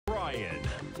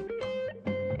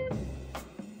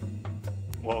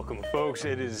Welcome, folks.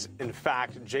 It is, in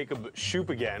fact, Jacob Shoup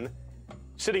again,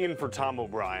 sitting in for Tom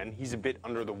O'Brien. He's a bit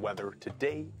under the weather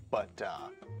today, but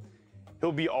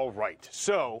he'll be all right.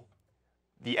 So,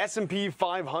 the S&P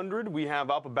 500, we have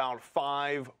up about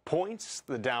 5 points.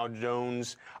 The Dow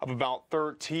Jones up about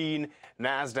 13.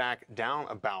 NASDAQ down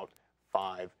about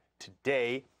 5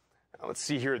 today. Let's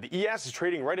see here. The ES is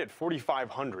trading right at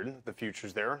 4,500, the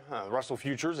futures there. The Russell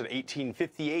futures at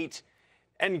 1858.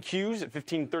 NQs at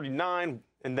 1539.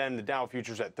 And then the Dow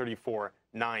futures at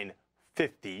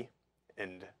 34,950,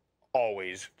 and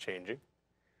always changing.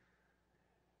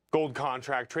 Gold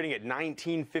contract trading at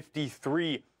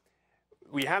 1953.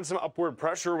 We had some upward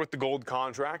pressure with the gold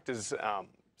contract as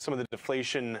some of the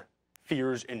deflation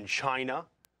fears in China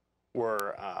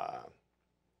were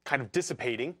kind of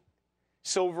dissipating.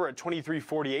 Silver at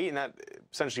 23.48, and that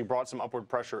essentially brought some upward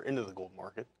pressure into the gold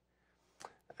market.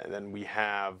 And then we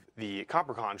have the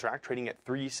copper contract trading at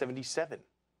 377.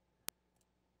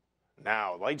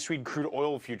 Now, light sweet crude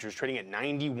oil futures trading at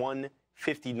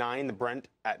 91.59. The Brent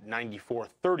at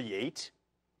 94.38.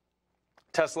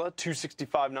 Tesla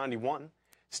 265.91.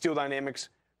 Steel Dynamics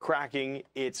cracking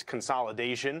its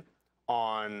consolidation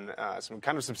on some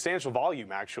kind of substantial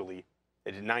volume, actually.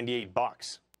 It did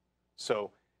 $98.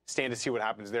 So stand to see what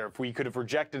happens there. If we could have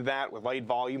rejected that with light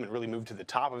volume and really moved to the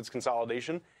top of its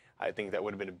consolidation, I think that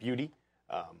would have been a beauty.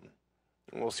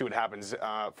 We'll see what happens.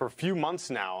 For a few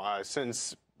months now,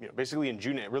 since basically in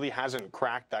June, it really hasn't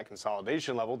cracked that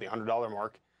consolidation level, the $100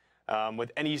 mark,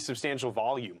 with any substantial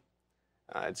volume.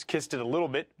 It's kissed it a little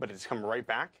bit, but it's come right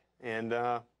back, and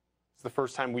it's the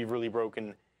first time we've really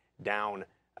broken down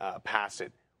past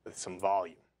it with some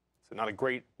volume. So not a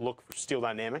great look for Steel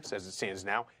Dynamics as it stands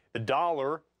now. The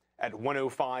dollar at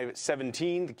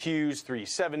 105.17, the Qs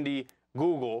 370,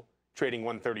 Google trading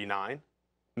 139,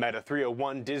 Meta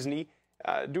 301, Disney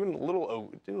doing a little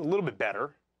bit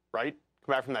better, right?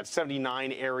 Come back from that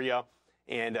 79 area,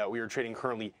 and we are trading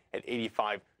currently at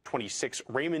 85.26.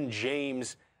 Raymond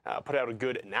James put out a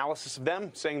good analysis of them,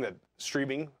 saying that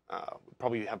streaming would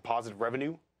probably have positive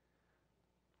revenue.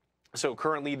 So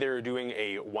currently they're doing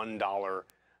a $1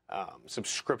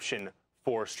 subscription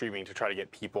for streaming to try to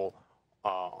get people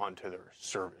onto their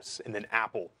service. And then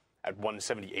Apple at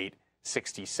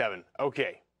 178.67.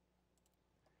 Okay.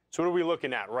 So what are we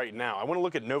looking at right now? I want to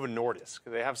look at Novo Nordisk.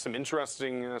 They have some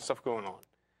interesting stuff going on.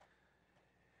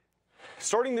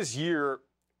 Starting this year,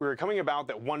 we were coming about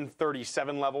that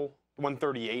 137 level,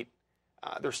 138.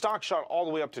 Their stock shot all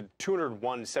the way up to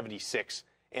 201.76,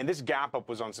 and this gap up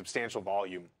was on substantial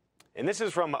volume. And this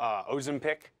is from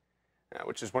Ozempic,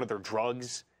 which is one of their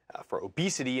drugs for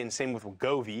obesity, and same with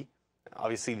Wegovy.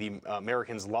 Obviously, the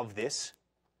Americans love this.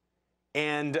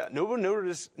 And Novo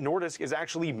Nordisk is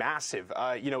actually massive.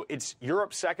 It's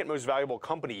Europe's second most valuable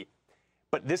company,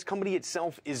 but this company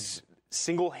itself is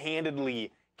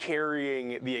single-handedly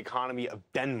carrying the economy of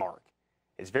Denmark.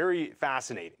 It's very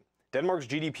fascinating. Denmark's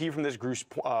GDP from this grew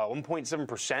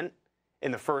 1.7%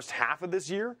 in the first half of this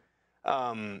year,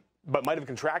 but might have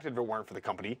contracted if it weren't for the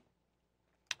company.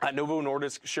 Novo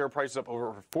Nordisk share price is up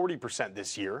over 40%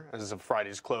 this year, as of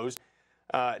Friday's close,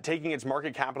 taking its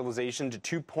market capitalization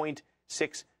to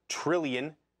 2.6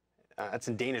 trillion. That's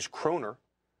in Danish kroner,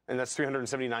 and that's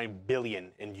 379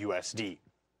 billion in USD.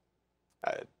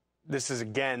 This is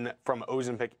again from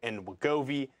Ozempic and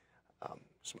Wegovy,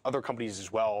 some other companies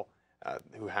as well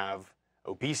who have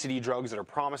obesity drugs that are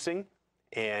promising,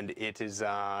 and it's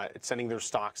sending their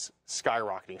stocks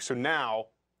skyrocketing. So now,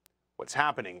 what's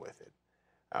happening with it?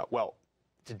 Well,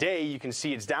 today you can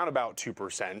see it's down about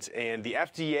 2%, and the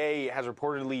FDA has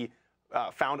reportedly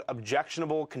found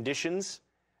objectionable conditions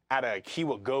at a key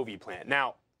Wegovy plant.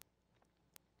 Now,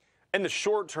 in the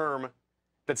short term,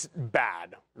 that's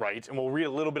bad, right? And we'll read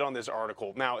a little bit on this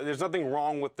article. Now, there's nothing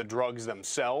wrong with the drugs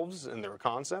themselves and their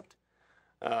concept,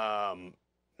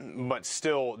 but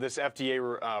still, this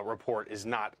FDA report is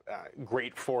not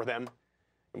great for them.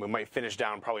 And we might finish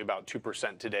down probably about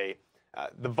 2% today.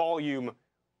 The volume,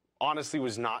 honestly,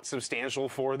 was not substantial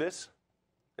for this,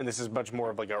 and this is much more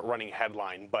of like a running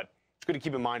headline, but it's good to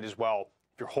keep in mind as well,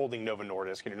 if you're holding Novo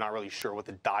Nordisk and you're not really sure what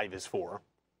the dive is for.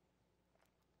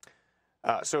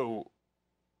 So,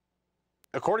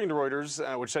 according to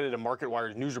Reuters, which cited a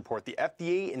MarketWire news report, the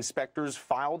FDA inspectors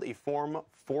filed a Form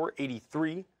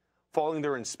 483 following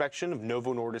their inspection of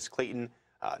Novo Nordisk Clayton,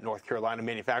 North Carolina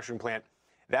manufacturing plant.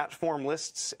 That form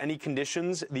lists any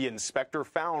conditions the inspector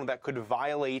found that could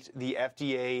violate the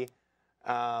FDA,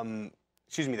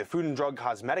 the Food and Drug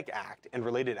Cosmetic Act and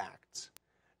related acts.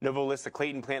 Novo lists the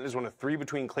Clayton plant as one of 3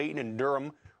 between Clayton and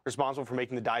Durham responsible for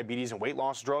making the diabetes and weight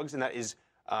loss drugs, and that is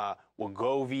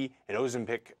Wegovy and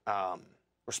Ozempic,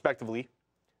 respectively.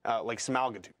 like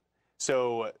semaglutide.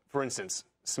 So, for instance,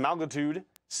 semaglutide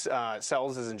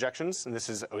sells as injections, and this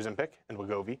is Ozempic and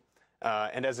Wegovy,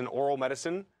 and as an oral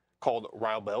medicine called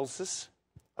Rybelsus.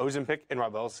 Ozempic and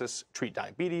Rybelsus treat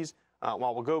diabetes,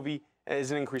 while Wegovy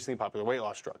is an increasingly popular weight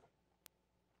loss drug.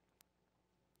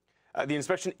 The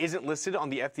inspection isn't listed on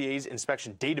the FDA's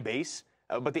inspection database,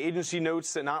 but the agency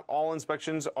notes that not all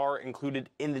inspections are included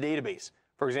in the database.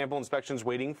 For example, inspections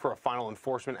waiting for a final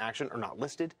enforcement action are not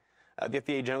listed. The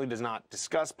FDA generally does not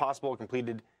discuss possible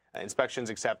completed inspections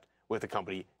except with the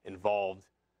company involved.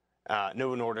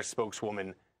 Novo Nordisk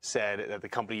spokeswoman said that the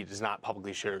company does not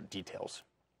publicly share details.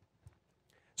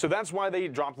 So that's why they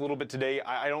dropped a little bit today.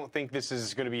 I don't think this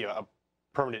is going to be a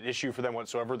permanent issue for them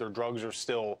whatsoever. Their drugs are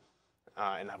still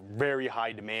in a very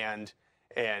high demand.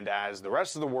 And as the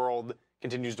rest of the world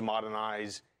continues to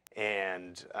modernize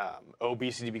and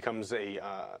obesity becomes a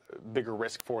bigger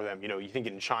risk for them, you think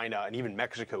in China and even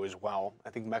Mexico as well. I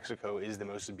think Mexico is the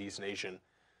most obese nation.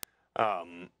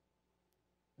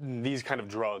 These kind of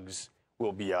drugs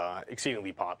will be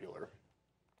exceedingly popular.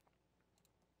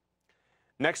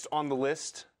 Next on the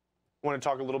list, I want to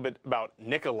talk a little bit about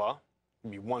Nikola.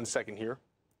 Give me 1 second here.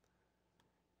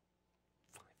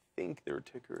 I think their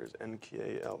ticker is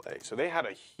NKLA. So they had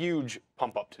a huge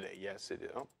pump up today. Yes, it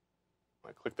did. Oh,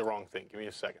 I clicked the wrong thing. Give me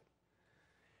a second.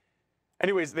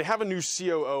 Anyways, they have a new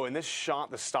COO, and this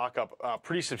shot the stock up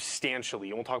pretty substantially.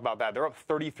 And we'll talk about that. They're up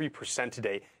 33%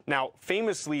 today. Now,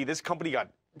 famously, this company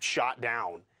got shot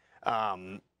down.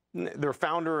 Their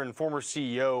founder and former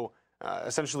CEO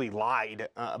essentially lied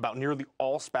about nearly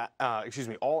all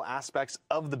aspects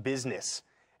of the business,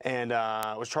 and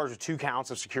was charged with 2 counts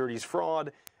of securities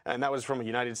fraud, and that was from a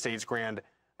United States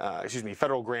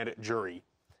federal grand jury.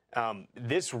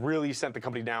 This really sent the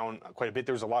company down quite a bit.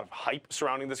 There was a lot of hype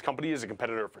surrounding this company as a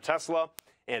competitor for Tesla,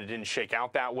 and it didn't shake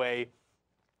out that way.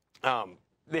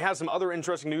 They have some other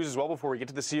interesting news as well before we get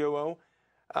to the COO.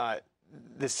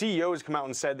 The CEO has come out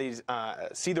and said they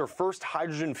see their first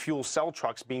hydrogen fuel cell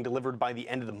trucks being delivered by the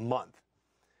end of the month,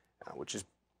 which is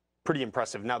pretty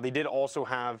impressive. Now, they did also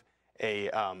have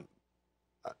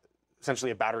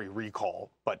essentially a battery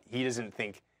recall, but he doesn't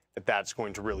think that that's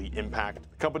going to really impact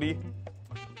the company.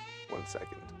 1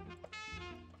 second.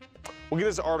 We'll get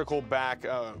this article back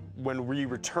when we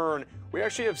return. We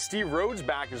actually have Steve Rhodes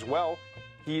back as well.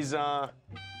 He's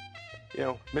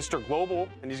Mr. Global,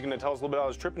 and he's going to tell us a little bit about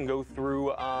his trip and go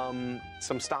through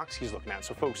some stocks he's looking at.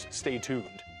 So, folks, stay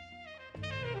tuned.